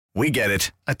We get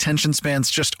it. Attention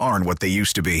spans just aren't what they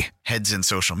used to be. Heads in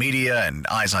social media and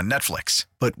eyes on Netflix.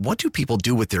 But what do people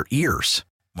do with their ears?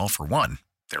 Well, for one,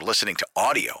 they're listening to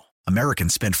audio.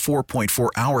 Americans spend 4.4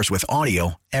 hours with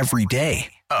audio every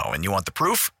day. Oh, and you want the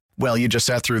proof? Well, you just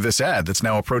sat through this ad that's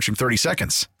now approaching 30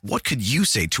 seconds. What could you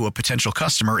say to a potential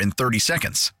customer in 30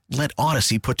 seconds? Let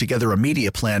Odyssey put together a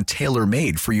media plan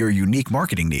tailor-made for your unique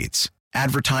marketing needs.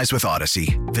 Advertise with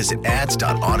Odyssey. Visit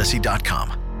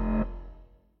ads.odyssey.com.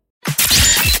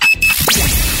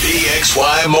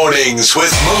 PXY Mornings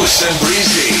with Moose and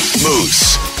Breezy.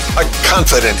 Moose, a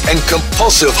confident and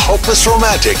compulsive, hopeless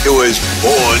romantic who is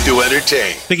born to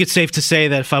entertain. I think it's safe to say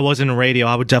that if I wasn't in radio,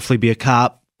 I would definitely be a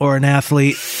cop or an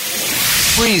athlete.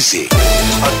 Breezy,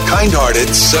 a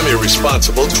kind-hearted,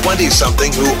 semi-responsible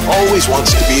 20-something who always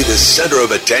wants to be the center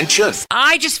of attention.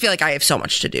 I just feel like I have so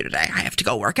much to do today. I have to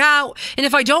go work out, and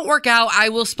if I don't work out, I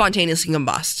will spontaneously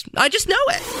combust. I just know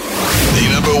it. The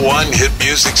number one hit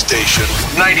music station,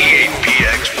 98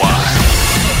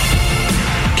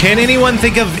 PXY. Can anyone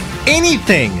think of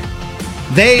anything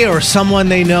they or someone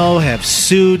they know have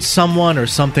sued someone or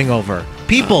something over?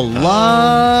 People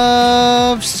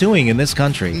love suing in this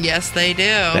country. Yes, they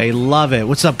do. They love it.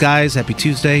 What's up, guys? Happy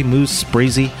Tuesday. Moose,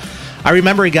 Breezy. I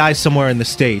remember a guy somewhere in the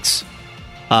States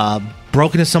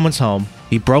broke into someone's home.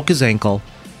 He broke his ankle,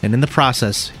 and in the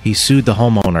process, he sued the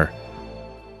homeowner.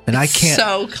 And I can't.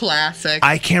 So classic.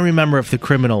 I can't remember if the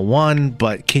criminal won,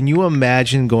 but can you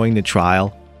imagine going to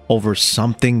trial over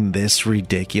something this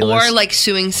ridiculous? Or like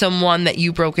suing someone that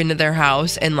you broke into their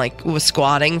house and like was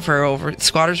squatting for over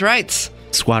squatters' rights.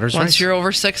 Squatters' rights. Once you're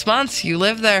over 6 months, you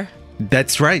live there.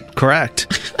 That's right.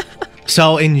 Correct.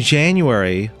 So in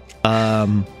January,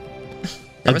 There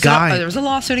was a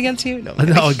lawsuit against you?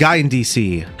 No, a guy in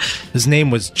D.C., his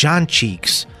name was John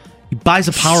Cheeks. He buys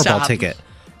a Powerball ticket.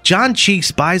 John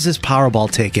Cheeks buys his Powerball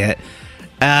ticket.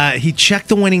 He checked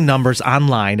the winning numbers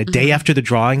online a day after the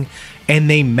drawing, and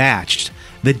they matched.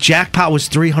 The jackpot was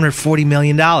 $340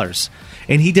 million.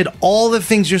 And he did all the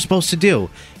things you're supposed to do.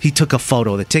 He took a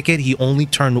photo of the ticket. He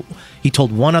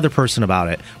told one other person about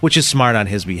it, which is smart on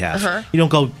his behalf. You don't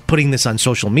go putting this on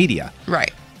social media.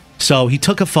 Right. So he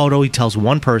took a photo. He tells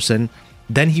one person.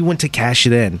 Then he went to cash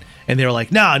it in. And they were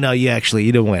like, no, you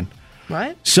didn't win.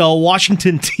 What? So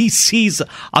Washington, D.C.'s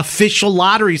official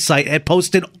lottery site had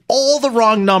posted all the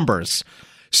wrong numbers.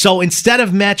 So instead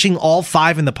of matching all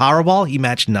 5 in the Powerball, he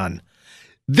matched none.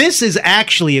 This is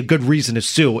actually a good reason to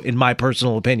sue, in my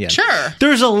personal opinion. Sure.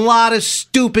 There's a lot of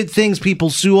stupid things people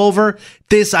sue over.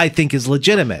 This, I think, is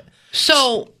legitimate.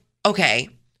 So, okay,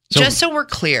 just so we're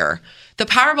clear, the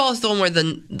Powerball is the one where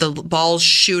the balls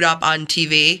shoot up on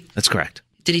TV? That's correct.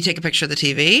 Did he take a picture of the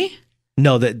TV?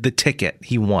 No, the ticket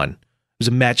he won. It was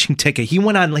a matching ticket. He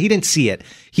didn't see it.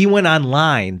 He went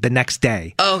online the next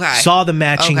day. Okay. Saw the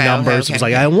matching numbers. Was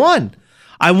like, I won.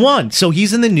 So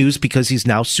he's in the news because he's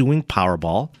now suing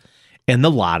Powerball and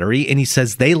the lottery. And he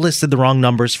says they listed the wrong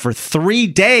numbers for 3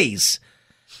 days.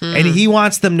 And he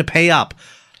wants them to pay up.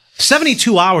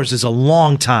 72 hours is a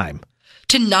long time.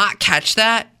 To not catch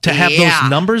that? To have those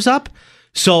numbers up?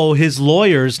 So his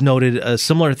lawyers noted a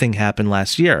similar thing happened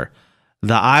last year.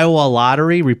 The Iowa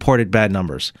lottery reported bad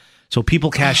numbers. So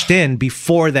people cashed in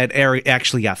before that area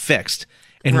actually got fixed.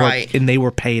 And they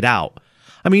were paid out.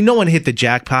 I mean, no one hit the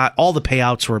jackpot. All the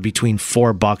payouts were between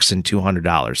 $4 and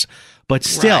 $200. But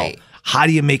still, how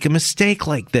do you make a mistake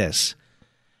like this?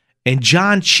 And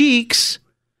John Cheeks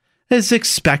is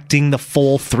expecting the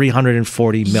full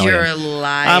 $340 million. You're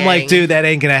lying. I'm like, dude, that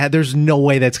ain't going to happen. There's no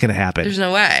way that's going to happen. There's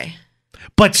no way.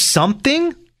 But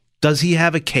something? Does he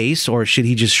have a case, or should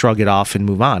he just shrug it off and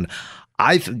move on?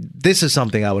 This is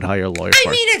something I would hire a lawyer for.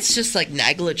 I mean, it's just like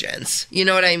negligence. You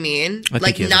know what I mean?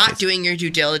 Like not doing your due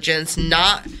diligence,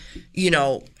 not,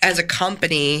 as a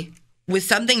company with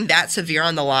something that severe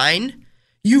on the line,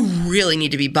 you really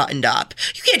need to be buttoned up.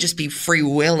 You can't just be free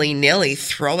willy-nilly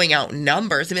throwing out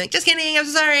numbers and be like, just kidding, I'm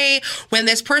sorry. When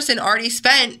this person already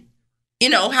spent,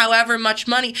 however much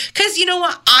money. Because you know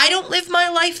what? I don't live my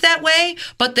life that way,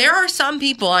 but there are some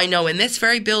people I know in this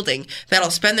very building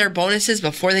that'll spend their bonuses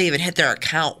before they even hit their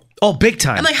account. Oh, big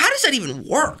time. I'm like, how does that even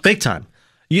work? Big time.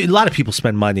 A lot of people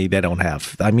spend money they don't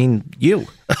have. I mean, you.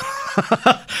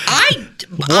 I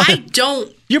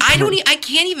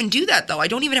can't even do that, though. I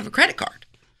don't even have a credit card.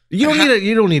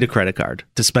 You don't need a credit card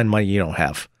to spend money you don't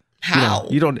have. How?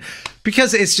 You don't,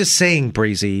 because it's just saying,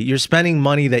 Breezy, you're spending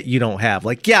money that you don't have.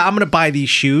 Like, yeah, I'm going to buy these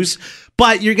shoes,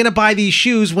 but you're going to buy these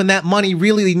shoes when that money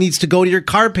really needs to go to your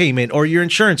car payment or your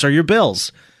insurance or your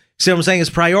bills. See what I'm saying? It's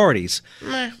priorities.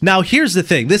 Now, here's the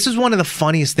thing. This is one of the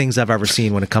funniest things I've ever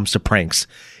seen when it comes to pranks.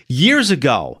 Years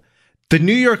ago, the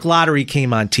New York lottery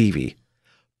came on TV.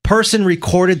 person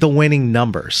recorded the winning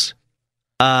numbers.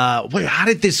 Wait, how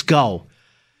did this go?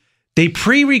 They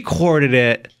pre-recorded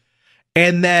it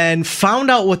and then found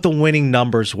out what the winning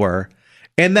numbers were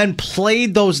and then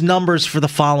played those numbers for the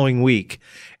following week.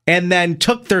 And then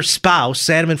took their spouse,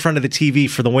 sat him in front of the TV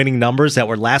for the winning numbers that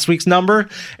were last week's number,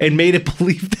 and made it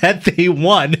believe that they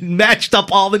won and matched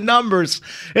up all the numbers.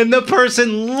 And the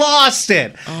person lost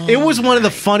it. It was one of the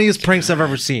funniest pranks I've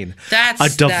ever seen. A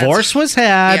divorce was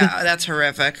had. Yeah, that's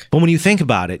horrific. But when you think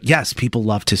about it, yes, people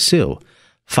love to sue.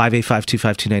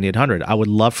 585-252-9800. I would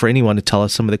love for anyone to tell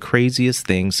us some of the craziest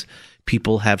things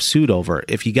people have sued over.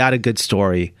 If you got a good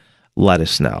story, let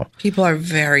us know. People are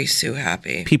very sue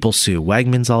happy. People sue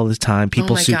Wegmans all the time.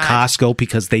 People sue Costco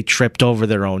because they tripped over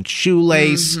their own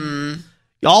shoelace.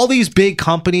 All these big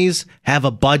companies have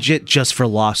a budget just for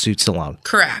lawsuits alone.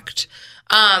 Correct.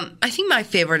 I think my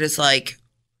favorite is like,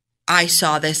 I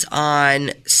saw this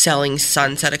on Selling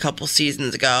Sunset a couple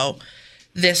seasons ago.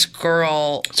 This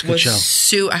girl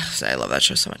was I love that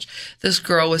show so much. This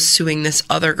girl was suing this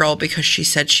other girl because she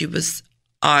said she was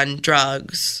on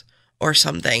drugs or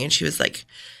something, and she was like,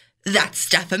 that's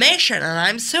defamation and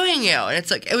I'm suing you. And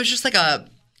it's like, it was just like a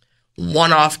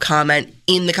one-off comment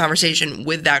in the conversation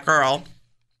with that girl.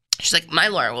 She's like, my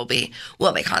lawyer will be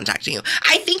contacting you.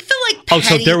 I think the like petty,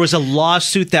 so there was a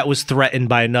lawsuit that was threatened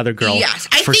by another girl. Yes,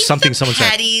 for something someone said.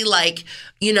 Petty, like,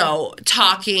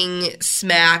 talking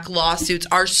smack lawsuits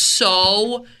are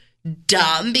so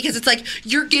dumb because it's like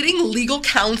you're getting legal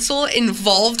counsel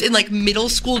involved in like middle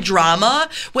school drama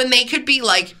when they could be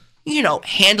like,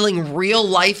 handling real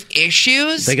life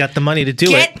issues. They got the money to do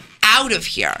it. Get out of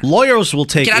here. Lawyers will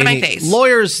take Get out of my face.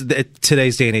 Lawyers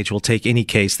today's day and age will take any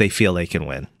case they feel they can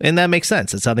win. And that makes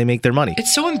sense. That's how they make their money.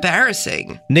 It's so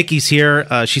embarrassing. Nikki's here.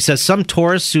 She says some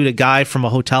tourist sued a guy from a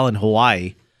hotel in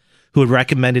Hawaii who had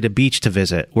recommended a beach to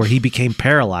visit where he became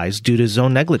paralyzed due to his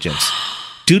own negligence.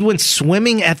 Dude went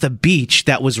swimming at the beach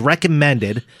that was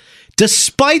recommended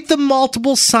despite the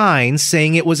multiple signs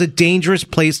saying it was a dangerous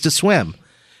place to swim.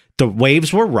 The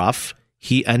waves were rough.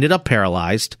 He ended up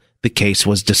paralyzed. The case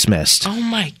was dismissed. Oh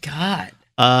my God.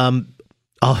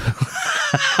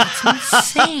 That's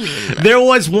insane. There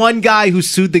was one guy who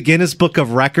sued the Guinness Book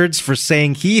of Records for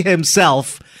saying he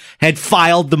himself had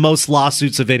filed the most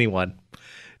lawsuits of anyone.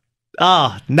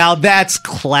 Oh, now that's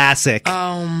classic.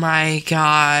 Oh my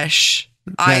gosh.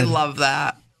 I love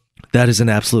that. That is an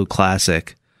absolute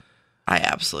classic. I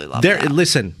absolutely love that.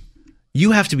 Listen,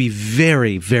 you have to be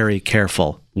very, very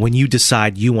careful when you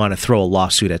decide you want to throw a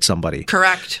lawsuit at somebody.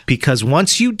 Correct. Because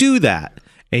once you do that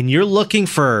and you're looking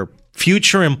for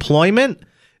future employment,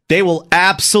 they will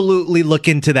absolutely look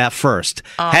into that first.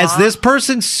 Has this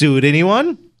person sued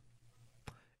anyone?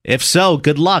 If so,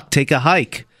 good luck. Take a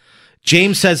hike.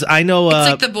 James says, I know...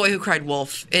 it's like the boy who cried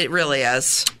wolf. It really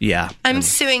is. Yeah. I'm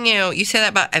suing you. You say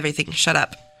that about everything. Shut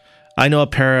up. I know a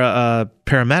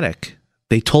paramedic.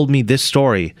 They told me this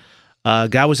story. A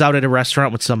guy was out at a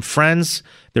restaurant with some friends.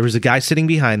 There was a guy sitting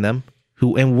behind them who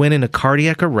went in a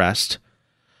cardiac arrest.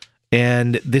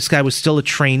 And this guy was still a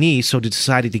trainee, so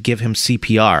decided to give him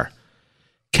CPR.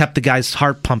 Kept the guy's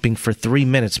heart pumping for 3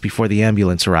 minutes before the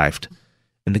ambulance arrived.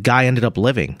 And the guy ended up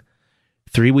living.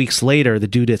 3 weeks later, the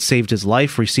dude that saved his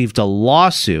life received a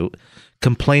lawsuit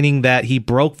complaining that he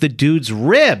broke the dude's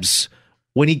ribs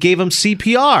when he gave him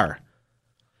CPR.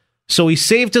 So he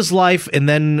saved his life and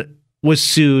then was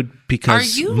sued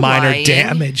because minor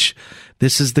damage.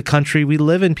 This is the country we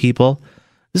live in, people.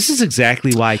 This is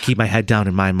exactly why I keep my head down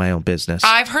and mind my own business.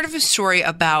 I've heard of a story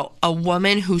about a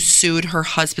woman who sued her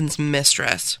husband's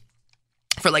mistress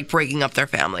for like breaking up their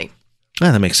family.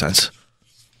 Yeah, that makes sense.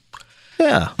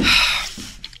 Yeah.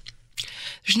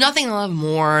 There's nothing I love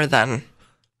more than,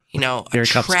 a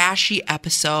trashy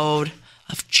episode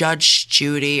of Judge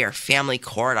Judy or Family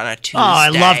Court on a Tuesday. Oh, I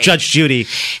love Judge Judy.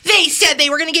 They said they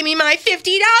were going to give me my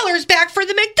 $50 back for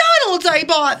the McDonald's I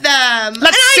bought them.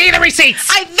 Let's see the receipts.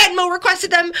 I Venmo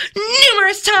requested them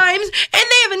numerous times, and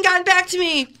they haven't gotten back to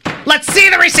me. Let's see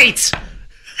the receipts.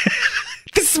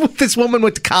 This is what this woman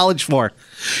went to college for.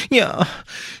 Yeah,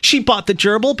 she bought the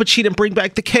gerbil, but she didn't bring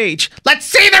back the cage. Let's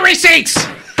see the receipts.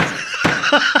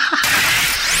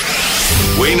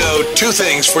 We know two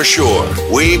things for sure.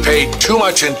 We paid too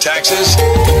much in taxes,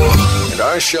 and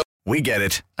our show... We get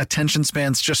it. Attention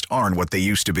spans just aren't what they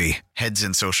used to be. Heads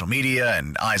in social media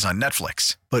and eyes on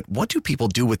Netflix. But what do people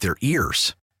do with their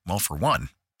ears? Well, for one,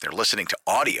 they're listening to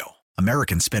audio.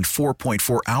 Americans spend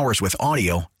 4.4 hours with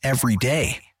audio every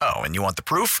day. Oh, and you want the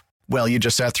proof? Well, you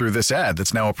just sat through this ad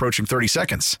that's now approaching 30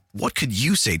 seconds. What could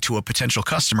you say to a potential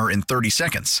customer in 30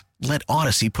 seconds? Let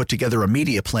Odyssey put together a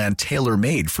media plan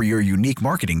tailor-made for your unique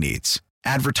marketing needs.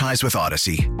 Advertise with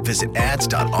Odyssey. Visit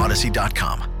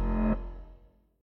ads.odyssey.com.